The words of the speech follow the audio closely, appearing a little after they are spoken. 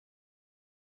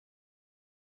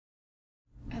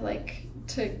like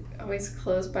to always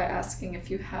close by asking if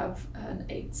you have an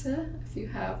Eitzah, if you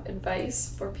have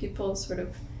advice for people sort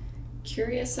of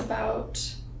curious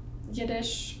about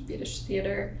Yiddish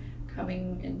theater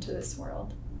coming into this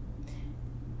world.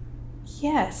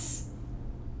 Yes.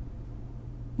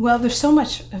 Well, there's so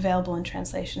much available in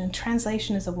translation, and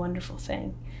translation is a wonderful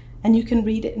thing. And you can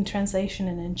read it in translation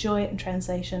and enjoy it in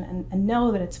translation and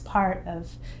know that it's part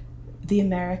of the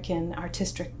American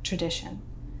artistic tradition.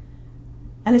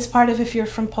 And it's part of, if you're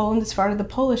from Poland, it's part of the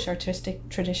Polish artistic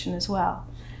tradition as well.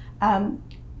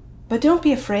 But don't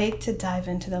be afraid to dive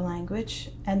into the language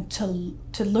and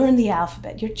to learn the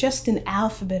alphabet. You're just an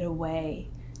alphabet away.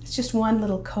 It's just one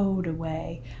little code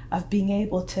away of being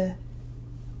able to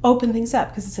open things up,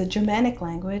 because it's a Germanic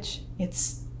language.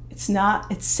 It's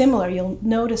similar. You'll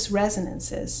notice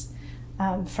resonances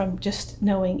from just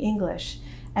knowing English.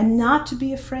 And not to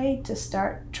be afraid to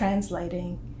start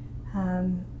translating,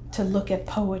 to look at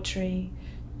poetry,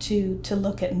 to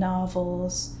look at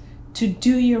novels, to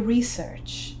do your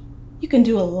research. You can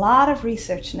do a lot of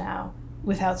research now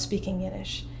without speaking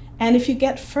Yiddish. And if you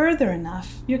get further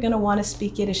enough, you're going to want to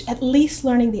speak Yiddish, at least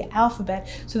learning the alphabet,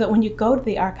 so that when you go to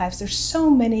the archives, there's so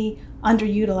many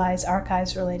underutilized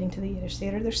archives relating to the Yiddish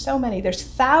theater. There's so many. There's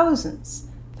thousands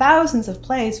of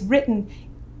plays written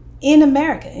in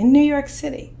America, in New York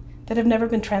City, that have never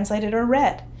been translated or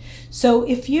read. So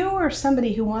if you are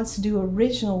somebody who wants to do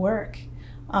original work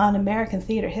on American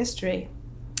theater history,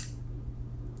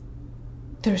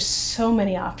 there's so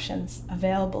many options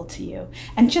available to you.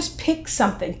 And just pick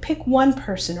something. Pick one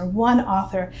person or one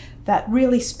author that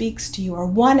really speaks to you, or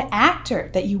one actor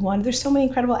that you want. There's so many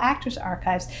incredible actors'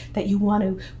 archives that you want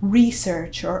to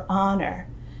research or honor.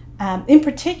 In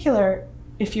particular,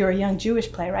 if you're a young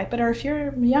Jewish playwright, or if you're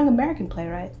a young American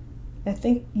playwright, I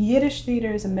think Yiddish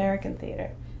theater is American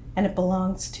theater, and it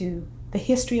belongs to the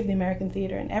history of the American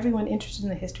theater and everyone interested in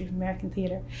the history of American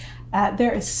theater.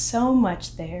 There is so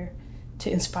much there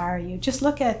to inspire you. Just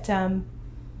look at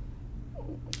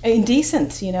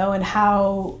Indecent, and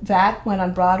how that went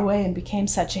on Broadway and became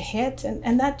such a hit.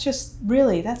 And that just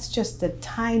really, that's just the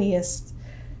tiniest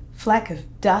fleck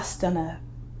of dust on a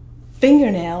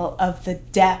fingernail of the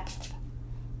depth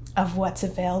of what's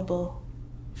available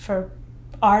for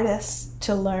artists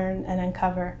to learn and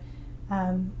uncover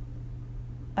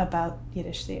about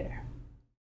Yiddish theater.